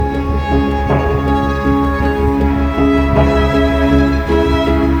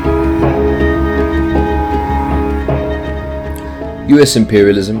US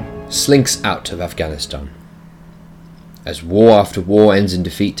imperialism slinks out of Afghanistan. As war after war ends in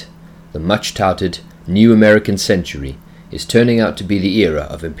defeat, the much-touted new American century is turning out to be the era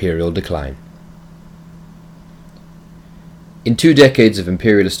of imperial decline. In 2 decades of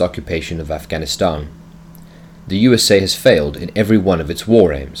imperialist occupation of Afghanistan, the USA has failed in every one of its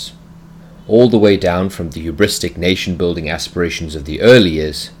war aims, all the way down from the hubristic nation-building aspirations of the early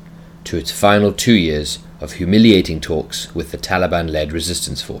years to its final 2 years of humiliating talks with the Taliban-led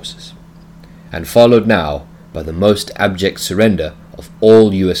resistance forces, and followed now by the most abject surrender of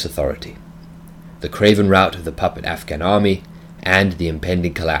all US authority, the craven rout of the puppet Afghan army, and the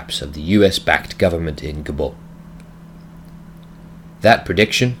impending collapse of the US-backed government in Kabul. That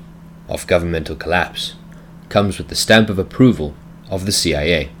prediction of governmental collapse comes with the stamp of approval of the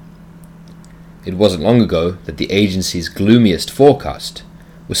CIA. It wasn't long ago that the agency's gloomiest forecast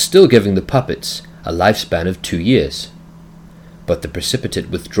was still giving the puppets a lifespan of 2 years, but the precipitate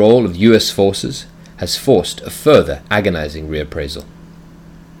withdrawal of US forces has forced a further agonizing reappraisal.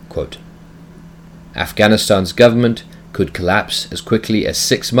 Quote, Afghanistan's government could collapse as quickly as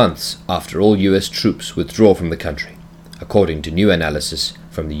 6 months after all US troops withdraw from the country, according to new analysis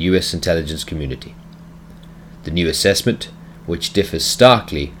from the US intelligence community. The new assessment, which differs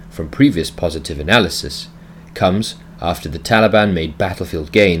starkly from previous positive analysis, comes after the Taliban made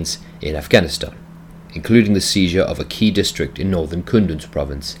battlefield gains in Afghanistan, including the seizure of a key district in northern Kunduz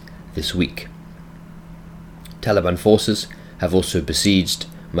province this week. Taliban forces have also besieged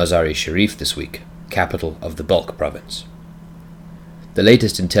Mazar-e-Sharif this week, capital of the Balkh province. The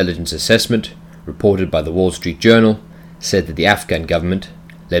latest intelligence assessment, reported by the Wall Street Journal, said that the Afghan government,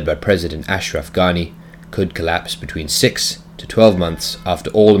 led by President Ashraf Ghani, could collapse between 6 to 12 months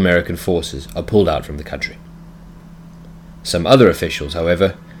after all American forces are pulled out from the country. Some other officials,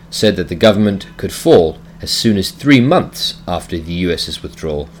 however, said that the government could fall as soon as 3 months after the US's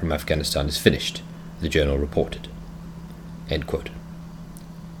withdrawal from Afghanistan is finished, the journal reported. End quote.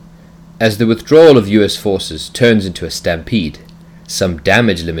 As the withdrawal of US forces turns into a stampede, some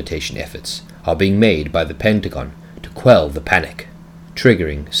damage limitation efforts are being made by the Pentagon to quell the panic,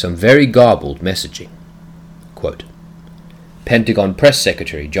 triggering some very garbled messaging. Quote, Pentagon Press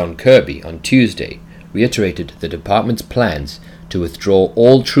Secretary John Kirby on Tuesday reiterated the department's plans to withdraw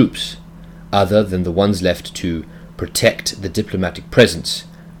all troops other than the ones left to protect the diplomatic presence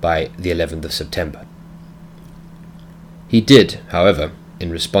by the 11th of September. He did, however, in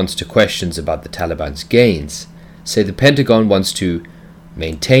response to questions about the Taliban's gains, say the Pentagon wants to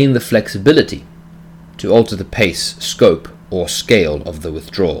maintain the flexibility to alter the pace, scope, or scale of the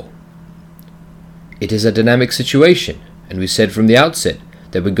withdrawal. It is a dynamic situation, and we said from the outset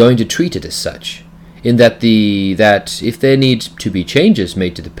that we're going to treat it as such, in that if there need to be changes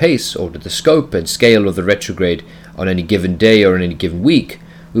made to the pace or to the scope and scale of the retrograde on any given day or in any given week,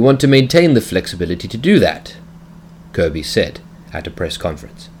 we want to maintain the flexibility to do that, Kirby said at a press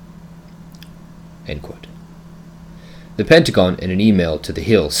conference. End quote. The Pentagon, in an email to The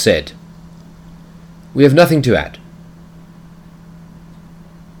Hill, said, We have nothing to add.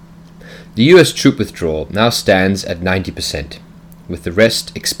 The US troop withdrawal now stands at 90%, with the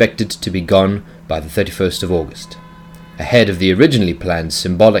rest expected to be gone by the 31st of August, ahead of the originally planned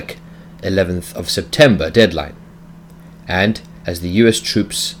symbolic 11th of September deadline. And as the US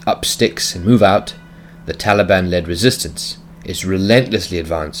troops up sticks and move out, the Taliban-led resistance is relentlessly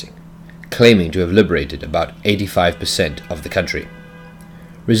advancing, claiming to have liberated about 85% of the country.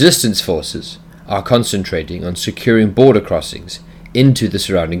 Resistance forces are concentrating on securing border crossings into the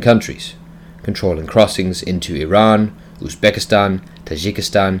surrounding countries, controlling crossings into Iran, Uzbekistan,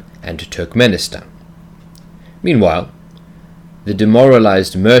 Tajikistan, and Turkmenistan. Meanwhile, the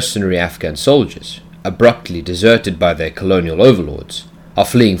demoralized mercenary Afghan soldiers, abruptly deserted by their colonial overlords, are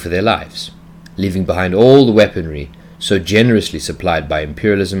fleeing for their lives, leaving behind all the weaponry so generously supplied by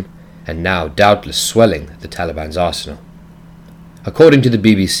imperialism and now doubtless swelling the Taliban's arsenal. According to the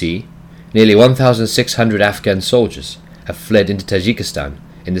BBC, nearly 1,600 Afghan soldiers have fled into Tajikistan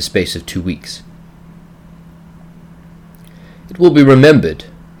in the space of 2 weeks. It will be remembered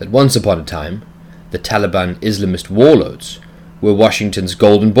that once upon a time, the Taliban Islamist warlords were Washington's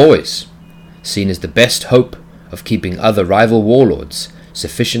golden boys, seen as the best hope of keeping other rival warlords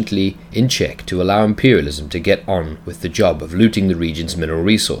sufficiently in check to allow imperialism to get on with the job of looting the region's mineral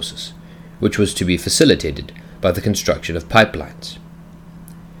resources, which was to be facilitated by the construction of pipelines.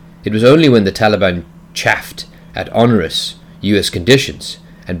 It was only when the Taliban chafed at onerous US conditions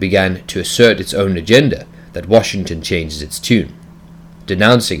and began to assert its own agenda that Washington changed its tune,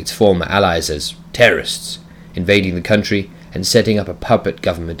 denouncing its former allies as terrorists, invading the country and setting up a puppet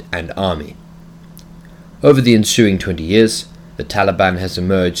government and army. Over the ensuing 20 years, the Taliban has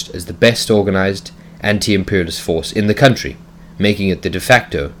emerged as the best organized anti-imperialist force in the country, making it the de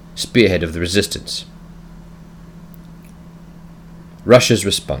facto spearhead of the resistance. Russia's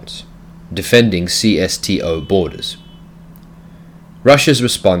response: defending CSTO borders. Russia's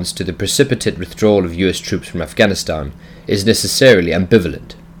response to the precipitate withdrawal of US troops from Afghanistan is necessarily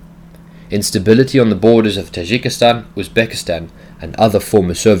ambivalent. Instability on the borders of Tajikistan, Uzbekistan, and other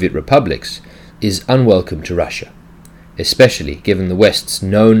former Soviet republics is unwelcome to Russia, especially given the West's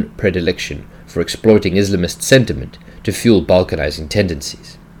known predilection for exploiting Islamist sentiment to fuel balkanizing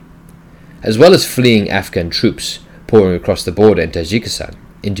tendencies. As well as fleeing Afghan troops pouring across the border into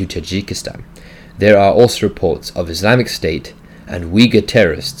Tajikistan, there are also reports of Islamic State and Uyghur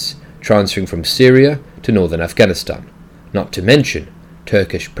terrorists transferring from Syria to northern Afghanistan, not to mention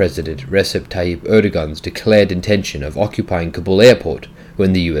Turkish President Recep Tayyip Erdogan's declared intention of occupying Kabul airport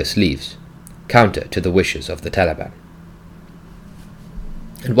when the US leaves, counter to the wishes of the Taliban.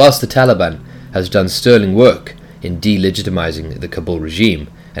 And whilst the Taliban has done sterling work in delegitimizing the Kabul regime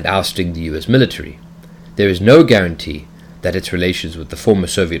and ousting the US military, there is no guarantee that its relations with the former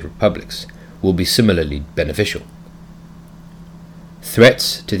Soviet republics will be similarly beneficial.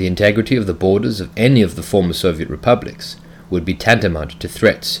 Threats to the integrity of the borders of any of the former Soviet republics would be tantamount to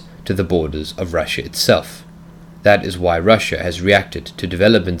threats to the borders of Russia itself. That is why Russia has reacted to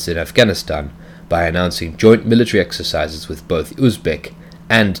developments in Afghanistan by announcing joint military exercises with both Uzbek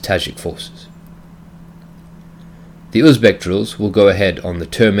and Tajik forces. The Uzbek drills will go ahead on the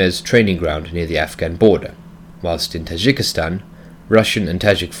Termez training ground near the Afghan border, whilst in Tajikistan, Russian and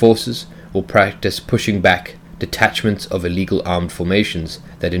Tajik forces will practice pushing back detachments of illegal armed formations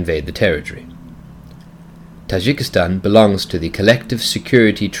that invade the territory. Tajikistan belongs to the Collective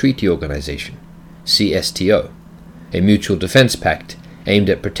Security Treaty Organization, CSTO, a mutual defense pact aimed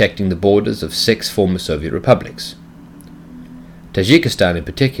at protecting the borders of 6 former Soviet republics. Tajikistan in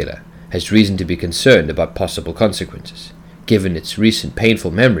particular has reason to be concerned about possible consequences, given its recent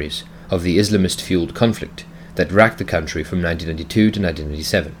painful memories of the Islamist-fueled conflict that racked the country from 1992 to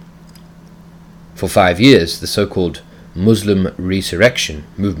 1997. For 5 years, the so-called Muslim Resurrection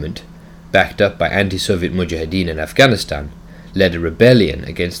movement, backed up by anti-Soviet Mujahideen in Afghanistan, led a rebellion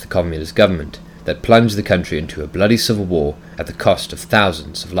against the communist government that plunged the country into a bloody civil war at the cost of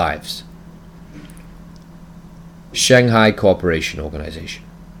thousands of lives. Shanghai Cooperation Organization.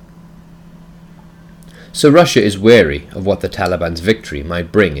 So Russia is wary of what the Taliban's victory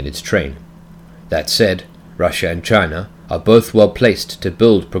might bring in its train. That said, Russia and China are both well placed to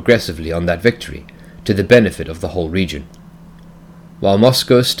build progressively on that victory, to the benefit of the whole region. While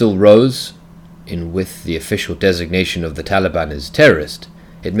Moscow still rose in with the official designation of the Taliban as terrorist,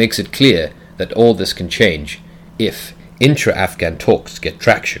 it makes it clear that all this can change if intra-Afghan talks get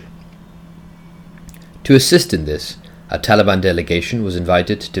traction. To assist in this, a Taliban delegation was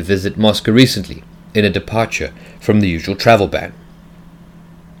invited to visit Moscow recently, in a departure from the usual travel ban.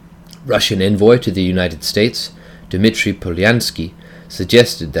 Russian envoy to the United States, Dmitry Polyansky,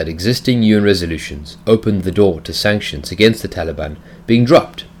 suggested that existing UN resolutions opened the door to sanctions against the Taliban being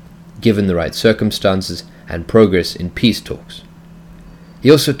dropped, given the right circumstances and progress in peace talks.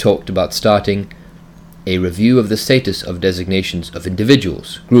 He also talked about starting a review of the status of designations of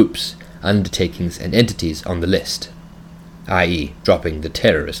individuals, groups, undertakings and entities on the list, i.e. dropping the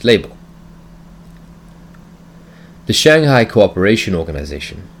terrorist label. The Shanghai Cooperation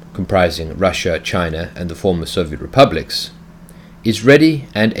Organization, comprising Russia, China, and the former Soviet republics, is ready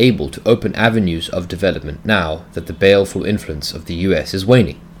and able to open avenues of development now that the baleful influence of the US is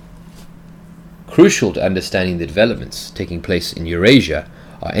waning. Crucial to understanding the developments taking place in Eurasia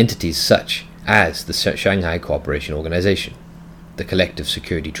are entities such as the Shanghai Cooperation Organization, the Collective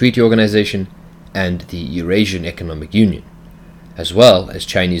Security Treaty Organization, and the Eurasian Economic Union, as well as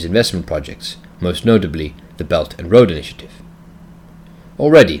Chinese investment projects, most notably the Belt and Road Initiative.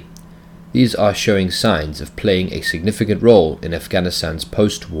 Already, these are showing signs of playing a significant role in Afghanistan's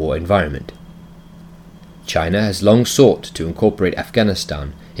post-war environment. China has long sought to incorporate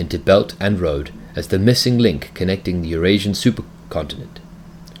Afghanistan into Belt and Road as the missing link connecting the Eurasian supercontinent.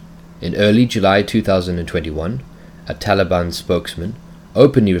 In early July 2021, a Taliban spokesman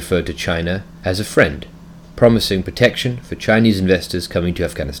openly referred to China as a friend, promising protection for Chinese investors coming to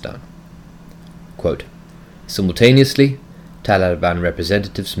Afghanistan. Quote, simultaneously, Taliban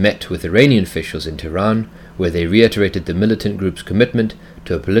representatives met with Iranian officials in Tehran, where they reiterated the militant group's commitment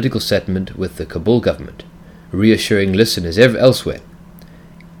to a political settlement with the Kabul government, reassuring listeners elsewhere.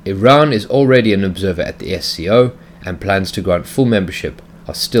 Iran is already an observer at the SCO, and plans to grant full membership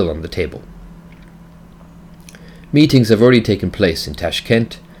are still on the table. Meetings have already taken place in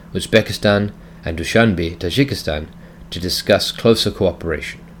Tashkent, Uzbekistan, and Dushanbe, Tajikistan, to discuss closer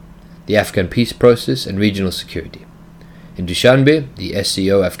cooperation, the Afghan peace process and regional security. In Dushanbe, the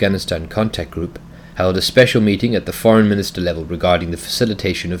SCO Afghanistan Contact Group held a special meeting at the foreign minister level regarding the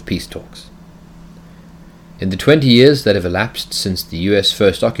facilitation of peace talks. In the 20 years that have elapsed since the US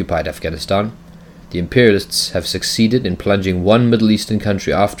first occupied Afghanistan, the imperialists have succeeded in plunging one Middle Eastern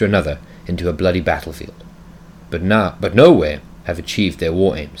country after another into a bloody battlefield, but nowhere have achieved their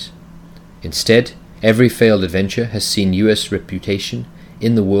war aims. Instead, every failed adventure has seen US reputation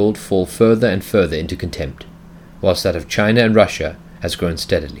in the world fall further and further into contempt, whilst that of China and Russia has grown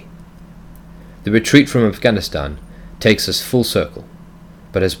steadily. The retreat from Afghanistan takes us full circle,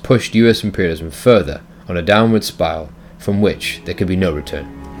 but has pushed US imperialism further on a downward spiral from which there can be no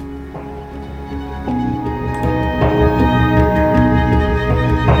return.